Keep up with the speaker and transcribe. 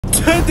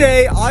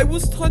Today, I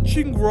was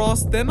touching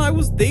grass, then I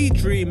was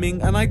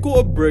daydreaming, and I got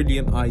a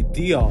brilliant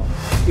idea.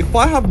 If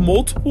I have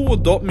multiple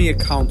Adopt Me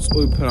accounts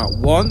open at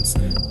once,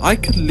 I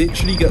could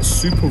literally get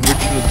super rich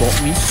in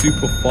Adopt Me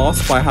super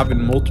fast by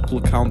having multiple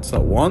accounts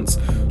at once.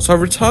 So I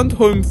returned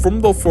home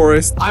from the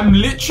forest. I'm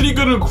literally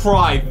gonna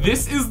cry.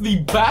 This is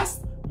the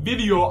best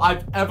video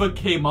I've ever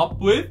came up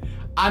with.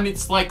 And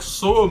it's like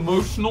so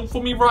emotional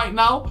for me right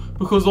now,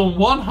 because on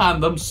one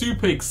hand I'm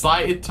super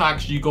excited to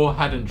actually go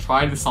ahead and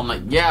try this. I'm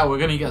like, yeah, we're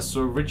gonna get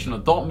so rich and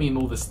Adopt Me and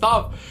all this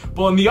stuff.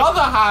 But on the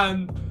other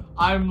hand,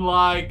 I'm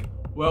like,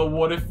 well,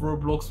 what if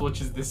Roblox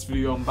watches this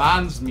video and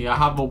bans me? I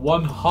have a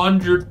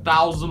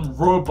 100,000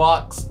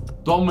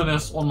 Robux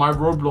Dominus on my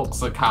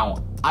Roblox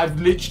account. I've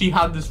literally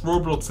had this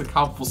Roblox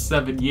account for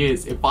 7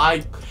 years. If I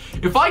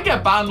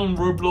get banned on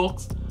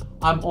Roblox,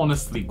 I'm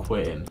honestly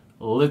quitting.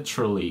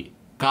 Literally.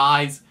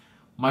 Guys,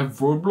 my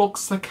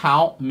Roblox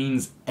account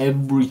means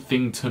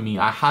everything to me.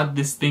 I had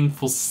this thing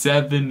for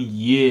 7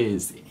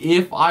 years.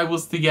 If I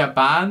was to get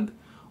banned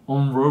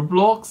on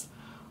Roblox,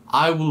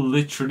 I will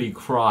literally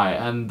cry.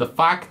 And the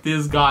fact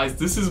is, guys,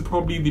 this is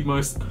probably the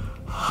most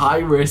high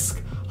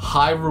risk,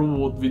 high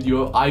reward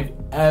video I've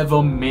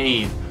ever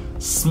made.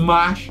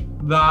 Smash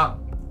that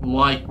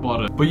like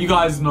button. But you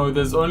guys know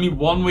there's only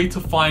one way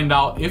to find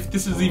out if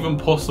this is even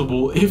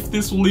possible, if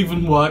this will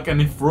even work, and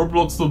if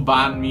Roblox will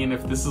ban me, and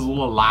if this is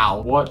all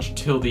allowed. Watch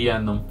till the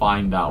end and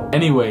find out.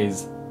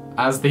 Anyways,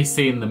 as they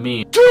say in the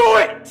meme, do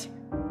it!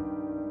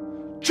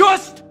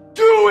 Just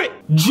do it!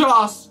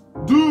 Just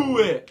do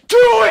it!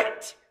 Do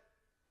it!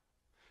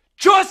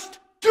 Just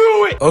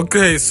do it!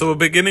 Okay, so we're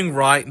beginning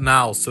right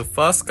now. So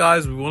first,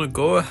 guys, we want to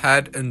go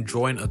ahead and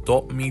join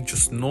Adopt Me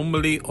just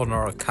normally on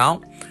our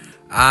account.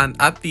 And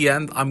at the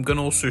end, I'm going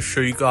to also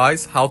show you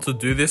guys how to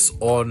do this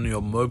on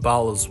your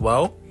mobile as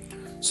well.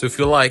 So if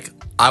you're like,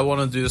 I want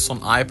to do this on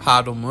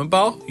iPad or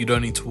mobile, you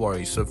don't need to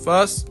worry. So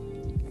first,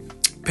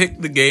 pick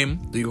the game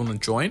that you want to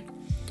join.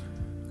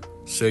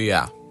 So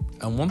yeah,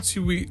 and once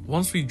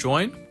we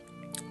join,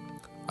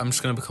 I'm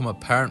just going to become a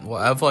parent,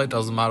 whatever. It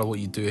doesn't matter what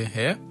you do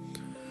here.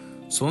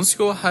 So once you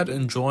go ahead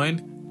and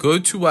join, go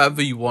to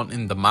wherever you want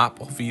in the map.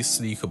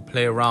 Obviously, you can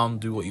play around,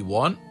 do what you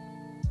want.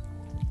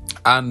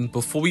 And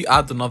before we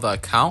add another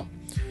account,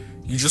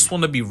 you just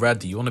want to be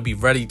ready. You want to be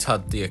ready to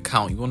add the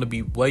account. You want to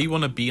be where you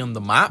want to be on the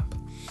map.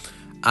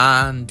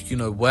 And, you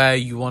know, where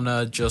you want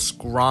to just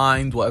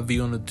grind, whatever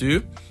you want to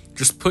do.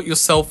 Just put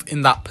yourself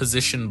in that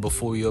position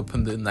before you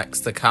open the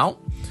next account.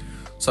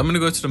 So I'm going to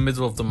go to the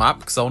middle of the map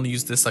because I want to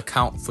use this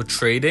account for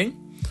trading.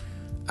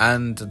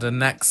 And the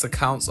next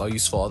accounts I'll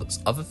use for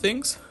other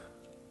things.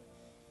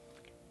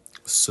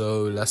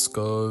 So let's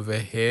go over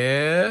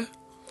here.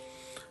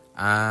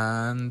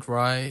 And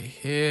right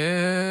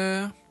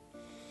here.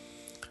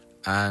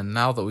 And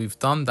now that we've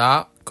done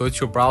that, go to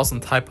your browser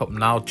and type up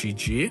now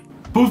GG.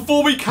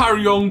 Before we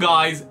carry on,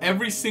 guys,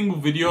 every single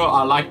video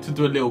I like to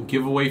do a little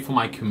giveaway for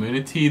my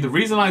community. The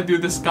reason I do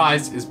this,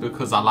 guys, is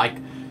because I like,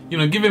 you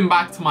know, giving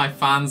back to my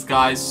fans,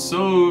 guys.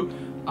 So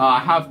I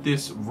have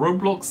this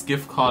Roblox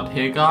gift card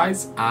here,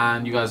 guys,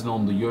 and you guys know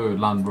on the Yo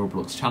Land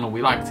Roblox channel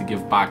we like to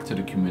give back to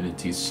the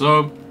community.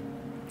 So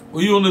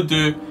all you want to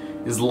do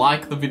is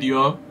like the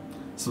video,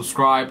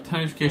 subscribe,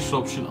 turn notification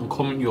option, and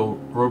comment your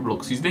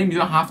Roblox username. You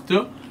don't have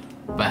to,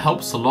 but it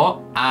helps a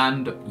lot.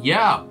 And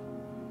yeah,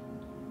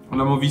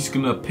 and I'm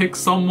obviously gonna pick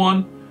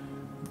someone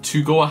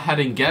to go ahead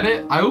and get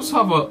it. I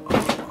also have a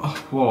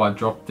whoa, I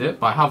dropped it,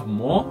 but I have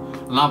more,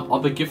 and I have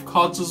other gift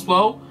cards as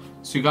well.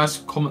 So you guys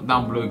comment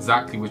down below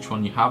exactly which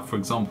one you have. For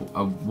example,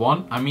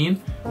 one,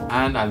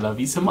 and I love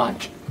you so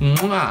much.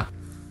 Mwah.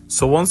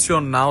 So once you're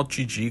on now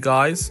GG,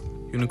 guys,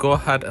 you're gonna go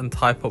ahead and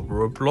type up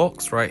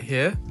Roblox right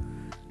here.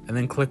 And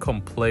then click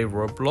on play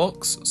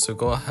Roblox. So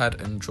go ahead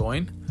and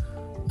join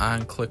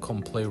and click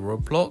on play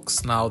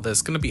Roblox. Now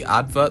there's going to be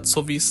adverts,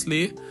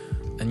 obviously.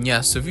 And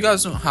yeah, so if you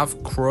guys don't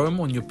have Chrome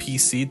on your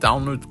PC,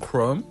 download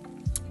Chrome.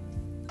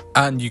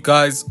 And you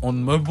guys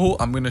on mobile,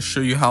 I'm going to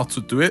show you how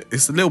to do it.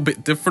 It's a little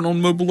bit different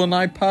on mobile and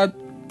iPad,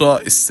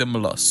 but it's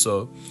similar.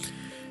 So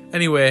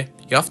anyway,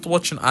 you have to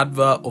watch an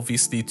advert,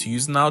 obviously, to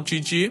use Now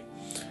GG.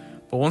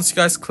 But once you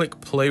guys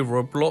click play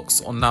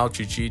Roblox on Now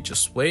GG,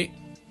 just wait.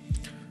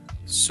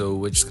 So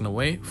we're just gonna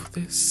wait for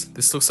this.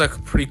 This looks like a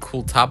pretty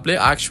cool tablet.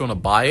 I actually want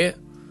to buy it.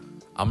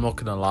 I'm not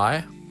gonna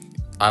lie.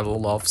 I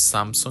love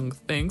Samsung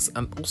things,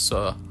 and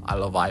also I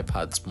love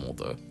iPads more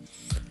though.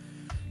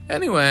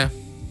 Anyway,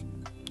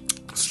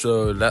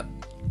 so let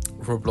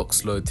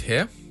Roblox load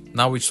here.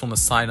 Now we just want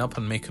to sign up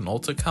and make an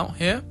alt account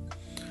here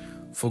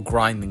for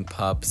grinding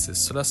purposes.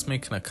 So let's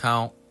make an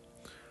account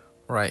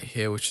right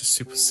here, which is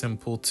super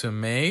simple to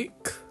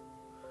make.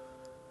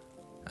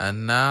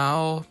 And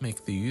now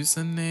make the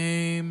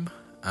username,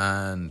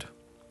 and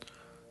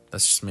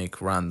let's just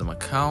make a random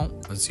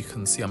account. As you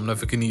can see, I'm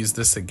never going to use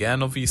this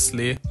again,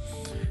 obviously.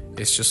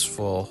 It's just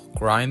for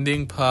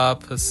grinding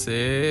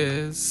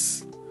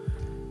purposes.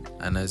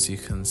 And as you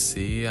can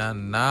see,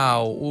 and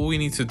now all we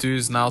need to do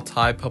is now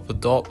type up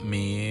Adopt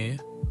Me.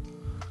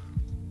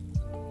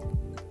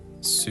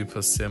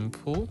 Super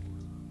simple.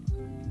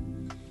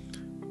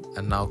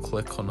 and now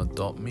click on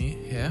Adopt Me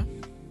here.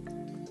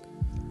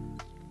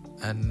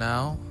 And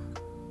now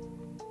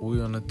all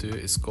you want to do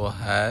is go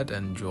ahead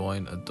and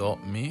join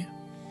Adopt Me.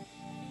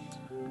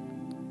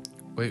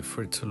 Wait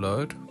for it to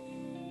load.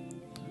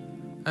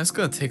 And it's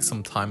going to take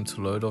some time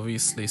to load.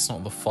 Obviously, it's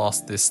not the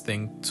fastest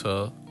thing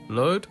to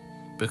load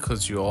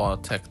because you are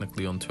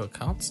technically on 2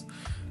 accounts.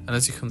 And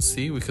as you can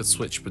see, we could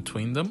switch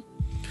between them.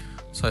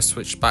 So I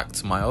switched back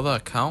to my other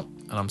account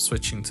and I'm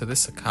switching to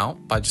this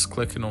account by just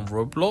clicking on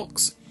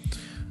Roblox.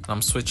 And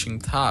I'm switching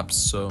tabs.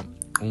 So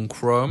on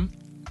Chrome,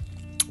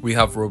 we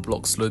have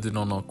Roblox loaded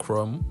on our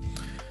Chrome.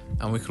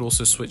 And we could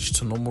also switch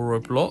to normal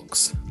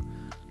Roblox.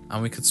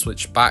 And we could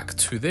switch back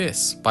to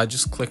this by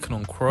just clicking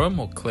on Chrome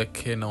or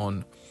clicking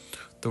on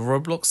the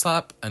Roblox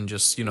app and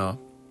just, you know,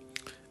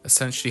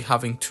 essentially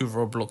having 2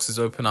 Robloxes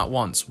open at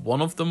once.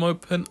 One of them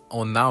open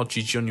on Now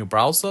GG on your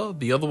browser,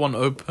 the other one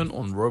open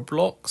on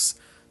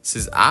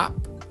Roblox's app.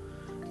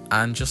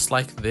 And just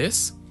like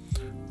this,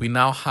 we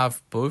now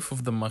have both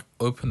of them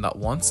opened at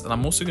once. And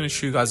I'm also going to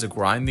show you guys a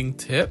grinding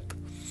tip,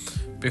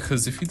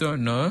 because if you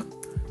don't know,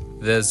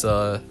 there's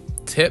a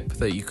tip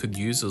that you could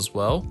use as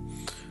well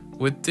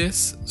with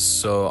this.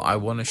 So I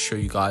want to show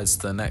you guys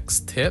the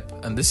next tip,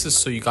 and this is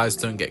so you guys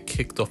don't get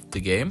kicked off the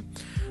game.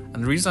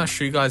 And the reason I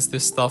show you guys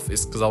this stuff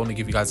is because I want to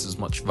give you guys as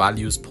much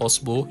value as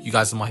possible. You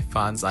guys are my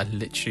fans. I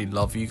literally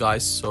love you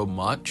guys so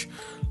much.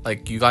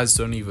 Like, you guys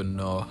don't even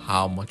know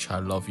how much I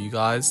love you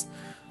guys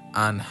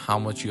and how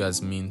much you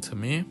guys mean to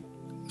me.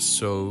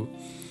 So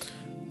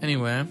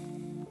anyway,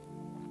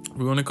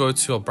 we want to go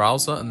to our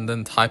browser and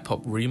then type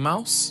up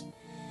Remouse.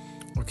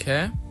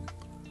 Okay,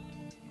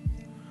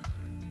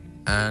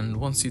 and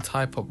once you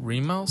type up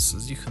Remouse,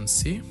 as you can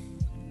see,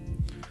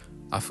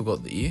 I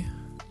forgot the E.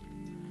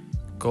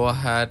 Go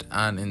ahead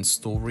and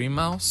install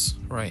Remouse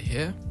right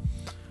here.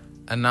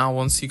 And now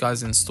once you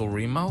guys install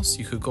Remouse,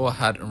 you could go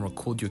ahead and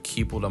record your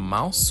keyboard and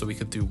mouse. So we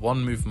could do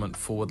one movement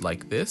forward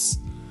like this,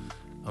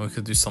 and we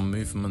could do some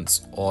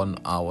movements on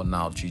our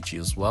Now GG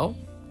as well.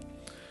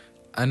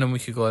 And then we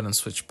could go ahead and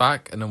switch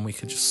back, and then we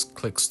could just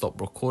click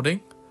stop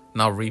recording.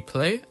 Now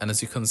replay, and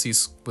as you can see,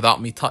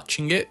 without me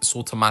touching it, it's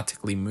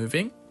automatically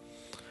moving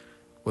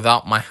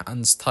without my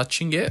hands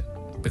touching it,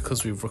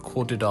 because we've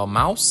recorded our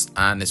mouse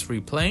and it's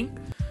replaying.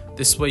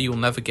 This way you'll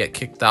never get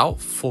kicked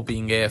out for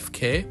being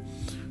AFK,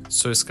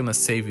 so it's gonna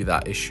save you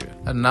that issue.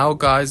 And now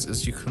guys,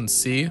 as you can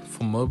see,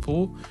 for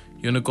mobile,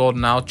 you're gonna go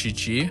Now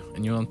GG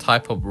and you're gonna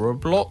type up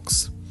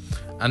Roblox,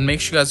 and make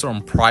sure you guys are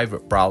on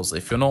private browser.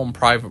 If you're not on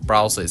private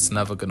browser, it's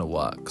never gonna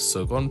work.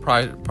 So go on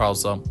private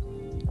browser,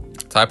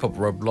 type up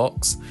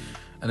Roblox,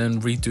 and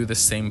then redo the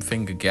same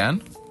thing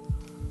again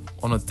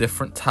on a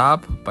different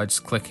tab by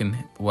just clicking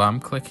where I'm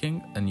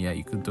clicking. And yeah,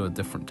 you could do a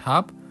different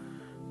tab.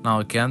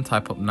 Now again,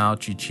 type up Now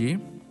GG,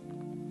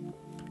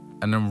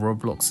 and then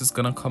Roblox is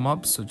gonna come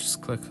up, so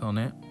just click on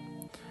it.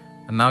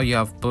 And now you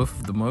have both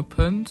of them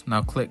opened.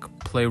 Now click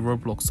play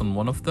Roblox on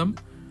one of them,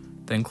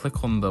 then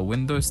click on the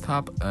Windows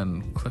tab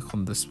and click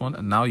on this one,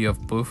 and now you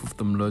have both of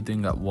them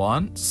loading at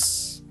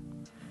once.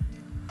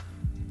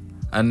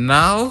 And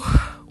now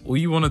all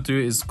you want to do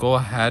is go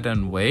ahead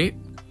and wait.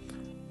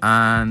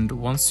 And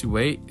once you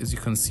wait, as you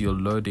can see, you're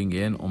loading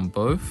in on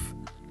both,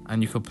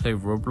 and you can play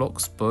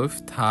Roblox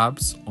both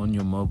tabs on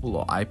your mobile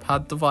or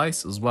iPad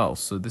device as well.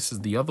 So this is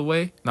the other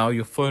way. Now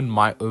your phone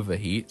might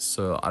overheat,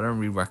 so I don't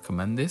really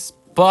recommend this,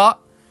 but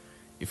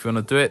if you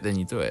want to do it, then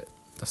you do it.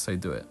 That's how you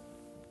do it.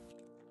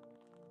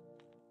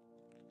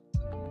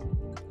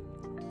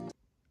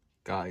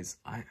 Guys,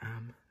 I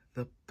am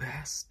the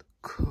best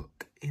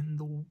cook in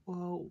the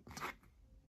world.